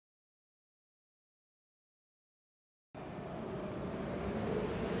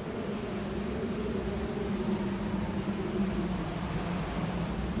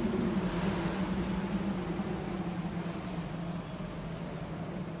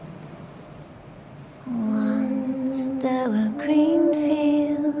There were green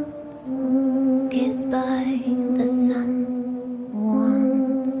fields kissed by the sun.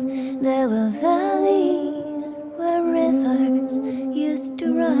 Once there were valleys where rivers used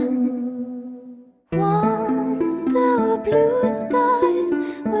to run. Once there were blue skies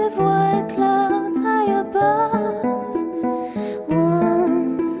with white clouds high above.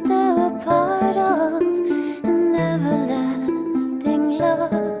 Once they were part of an everlasting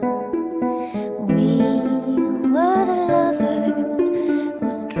love. We were the lovers who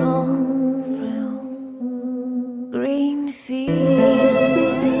strolled through green fields.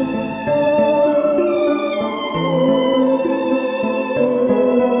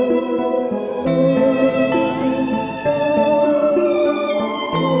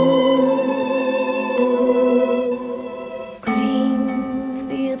 Green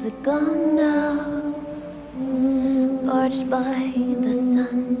fields are gone now, parched by the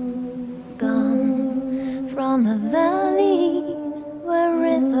sun. Gone from the valleys where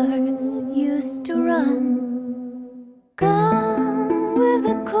rivers used to run. Gone with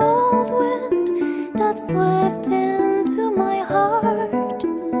the cold wind that swept into my heart.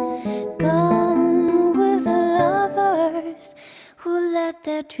 Gone with the lovers who let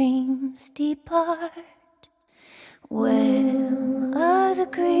their dreams depart. Where are the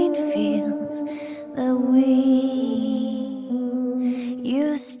green fields that we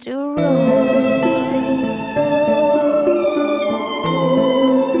used to roam?